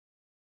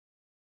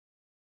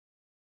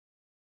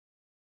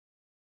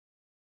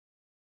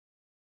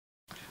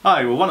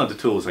Hi, well, one of the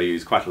tools I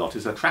use quite a lot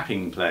is a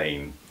trapping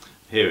plane.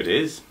 Here it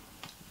is.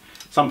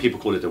 Some people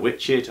call it a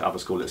witchet,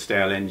 others call it a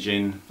stale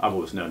engine. I've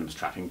always known them as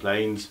trapping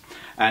planes.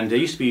 And they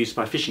used to be used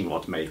by fishing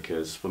rod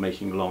makers for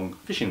making long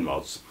fishing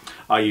rods.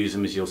 I use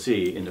them, as you'll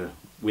see in the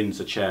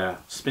Windsor chair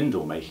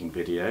spindle making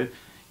video.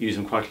 Use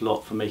them quite a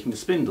lot for making the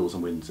spindles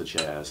on Windsor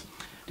chairs.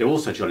 They're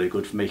also jolly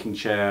good for making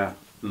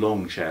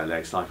long chair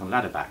legs, like on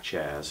ladder back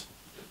chairs.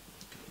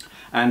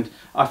 And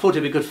I thought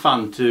it'd be good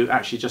fun to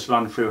actually just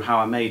run through how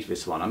I made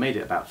this one. I made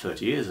it about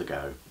 30 years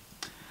ago,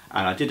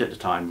 and I did at the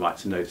time write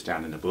some notes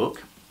down in the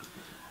book.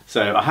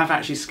 So I have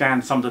actually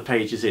scanned some of the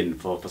pages in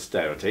for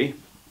posterity,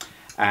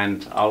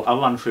 and I'll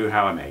run through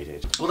how I made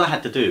it. What I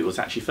had to do was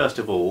actually first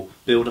of all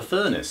build a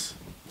furnace.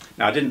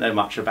 Now, I didn't know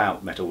much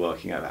about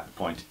metalworking at that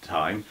point in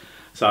time,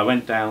 so I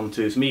went down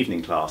to some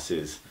evening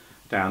classes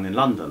down in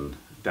London,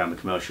 down the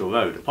Commercial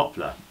Road at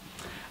Poplar.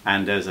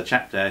 And there's a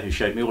chap there who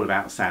showed me all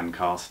about sand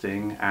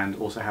casting and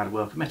also how to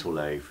work a metal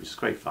lathe, which is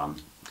great fun.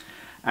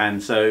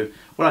 And so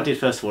what I did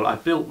first of all, I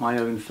built my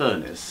own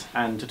furnace,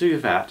 and to do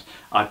that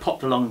I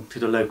popped along to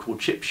the local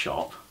chip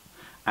shop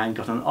and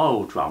got an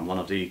oil drum, one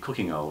of the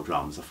cooking oil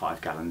drums, a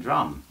 5-gallon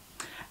drum.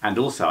 And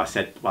also I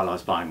said, while I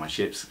was buying my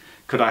chips,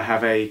 could I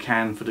have a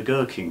can for the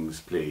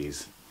gherkins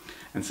please?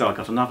 And so I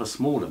got another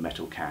smaller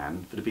metal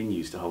can that had been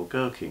used to hold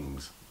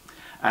gherkins.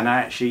 And I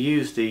actually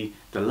used the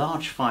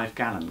large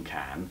 5-gallon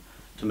can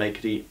to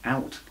make the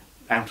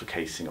outer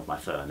casing of my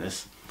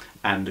furnace,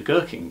 and the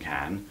gherkin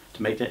can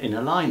to make the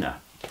inner liner.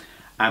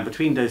 And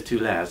between those two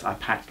layers I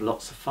packed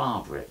lots of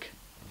fabric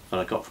that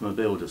I got from a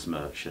builder's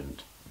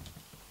merchant.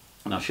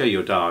 And I'll show you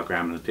a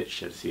diagram and a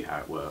picture to see how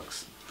it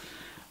works.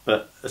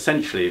 But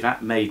essentially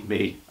that made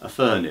me a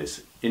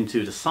furnace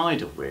into the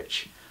side of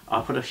which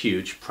I put a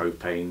huge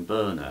propane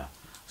burner.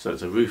 So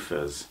it's a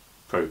roofer's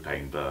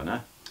propane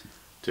burner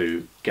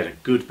to get a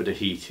good bit of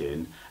heat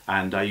in,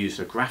 and I used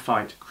a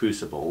graphite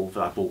crucible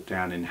that I bought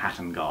down in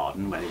Hatton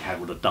Garden where they had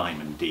all the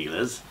diamond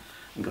dealers,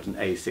 and got an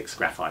A6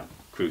 graphite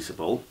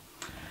crucible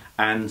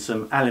and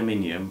some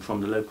aluminium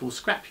from the local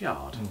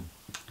scrapyard.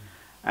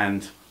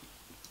 And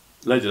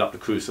loaded up the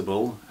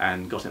crucible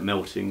and got it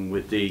melting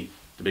with the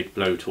big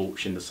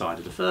blowtorch in the side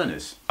of the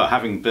furnace. But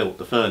having built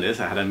the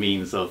furnace, I had a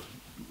means of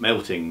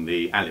melting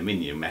the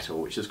aluminium metal,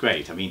 which is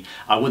great. I mean,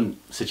 I wouldn't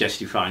suggest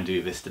you try and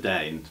do this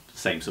today in the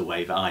same sort of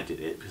way that I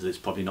did it, because it's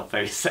probably not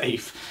very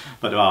safe,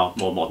 but there are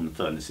more modern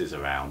furnaces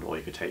around, or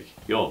you could take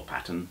your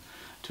pattern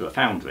to a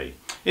foundry.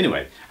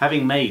 Anyway,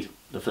 having made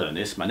the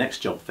furnace, my next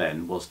job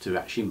then was to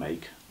actually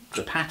make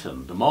the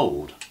pattern, the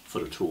mould for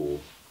the tool.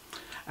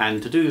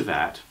 And to do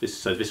that,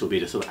 this will be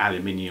the sort of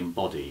aluminium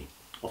body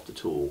of the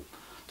tool.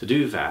 To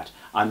do that,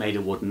 I made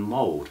a wooden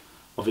mould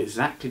of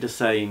exactly the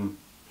same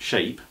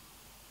shape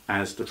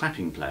as the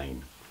trapping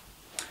plane.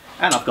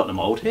 And I've got the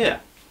mould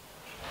here.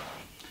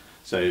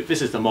 So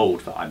this is the mould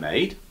that I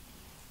made,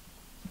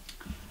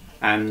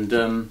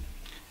 and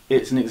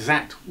it's an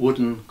exact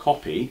wooden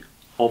copy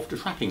of the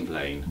trapping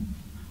plane.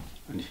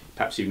 And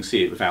perhaps you can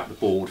see it without the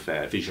board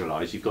there,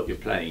 visualise. You've got your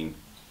plane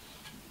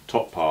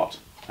top part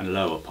and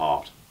lower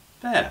part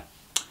there.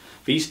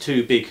 These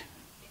two big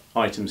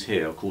items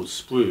here are called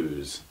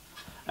sprues,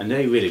 and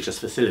they really just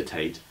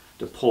facilitate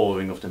the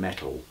pouring of the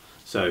metal.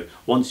 So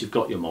once you've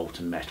got your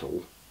molten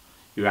metal,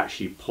 you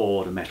actually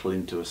pour the metal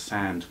into a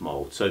sand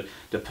mould. So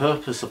the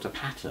purpose of the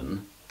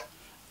pattern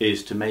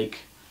is to make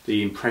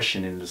the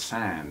impression in the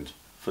sand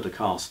for the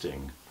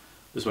casting.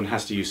 This one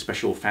has to use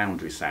special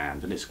foundry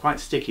sand, and it's quite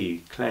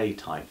sticky clay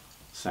type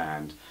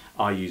sand.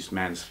 I used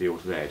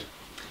Mansfield Red,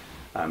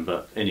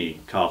 but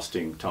any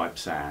casting type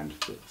sand,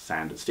 the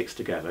sand that sticks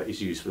together,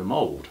 is used for the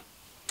mould.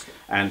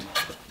 And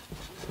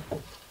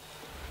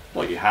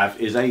what you have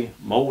is a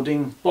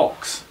moulding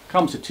box.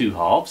 Comes with 2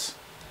 halves.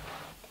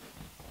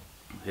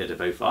 Here they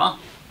both are.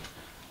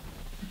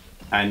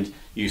 And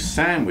you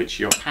sandwich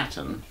your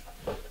pattern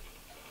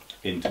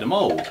into the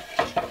mould.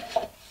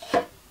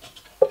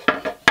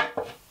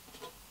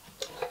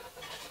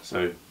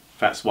 So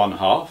that's one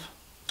half,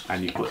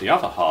 and you put the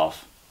other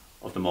half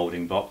of the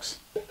moulding box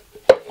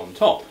on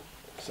top.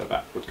 So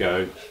that would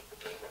go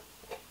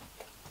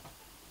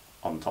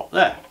on top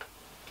there.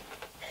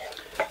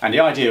 And the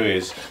idea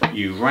is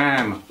you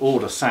ram all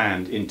the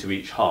sand into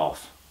each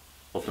half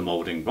of the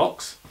moulding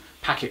box,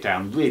 pack it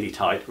down really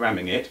tight,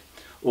 ramming it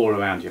all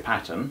around your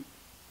pattern.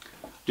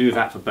 Do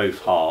that for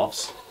both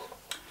halves,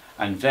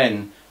 and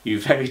then you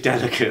very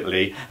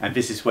delicately, and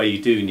this is where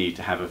you do need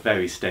to have a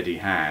very steady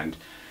hand,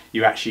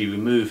 you actually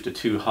remove the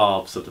 2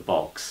 halves of the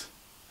box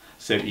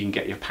so that you can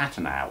get your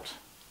pattern out.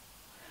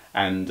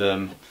 And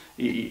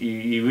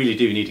you really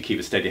do need to keep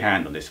a steady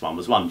hand on this one.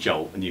 There's one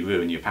jolt and you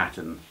ruin your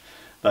pattern.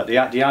 But the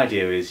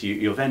idea is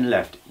you're then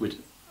left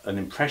with an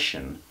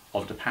impression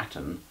of the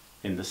pattern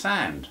in the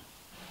sand.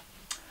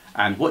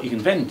 And what you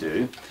can then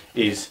do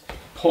is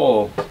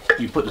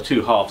you put the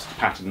 2 halves of the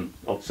pattern,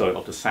 of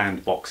the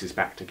sand boxes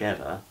back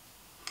together,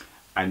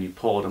 and you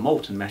pour the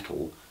molten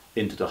metal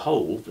into the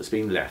hole that's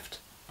been left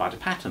by the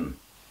pattern.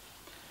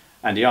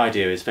 And the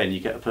idea is then you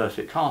get a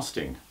perfect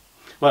casting.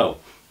 Well,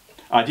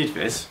 I did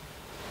this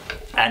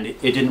and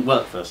it didn't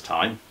work first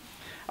time.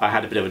 I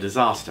had a bit of a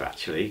disaster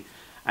actually,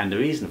 and the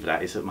reason for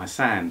that is that my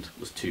sand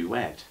was too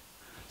wet.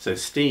 So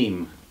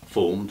steam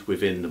formed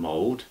within the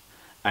mould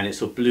and it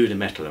sort of blew the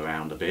metal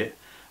around a bit.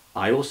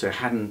 I also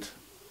hadn't,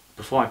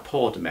 before I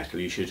poured the metal,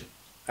 you should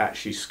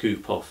actually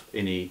scoop off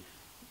any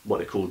what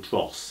they call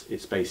dross.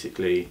 It's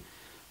basically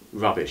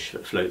rubbish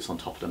that floats on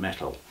top of the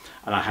metal,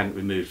 and I hadn't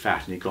removed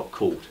that and it got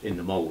caught in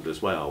the mould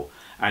as well.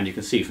 And you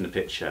can see from the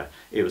picture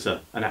it was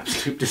an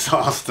absolute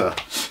disaster.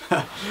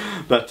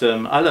 But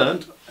I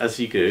learned as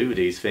you go with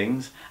these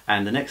things,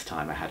 and the next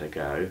time I had a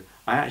go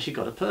I actually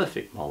got a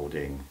perfect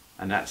moulding,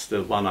 and that's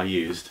the one I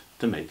used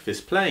to make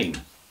this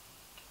plane.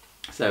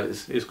 So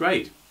it was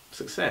great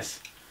success.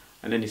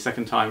 And then the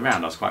second time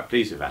round I was quite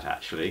pleased with that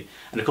actually.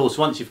 And of course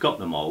once you've got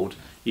the mould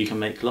you can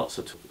make lots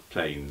of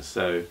planes,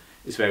 so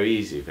it's very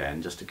easy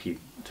then just to keep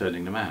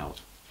turning them out.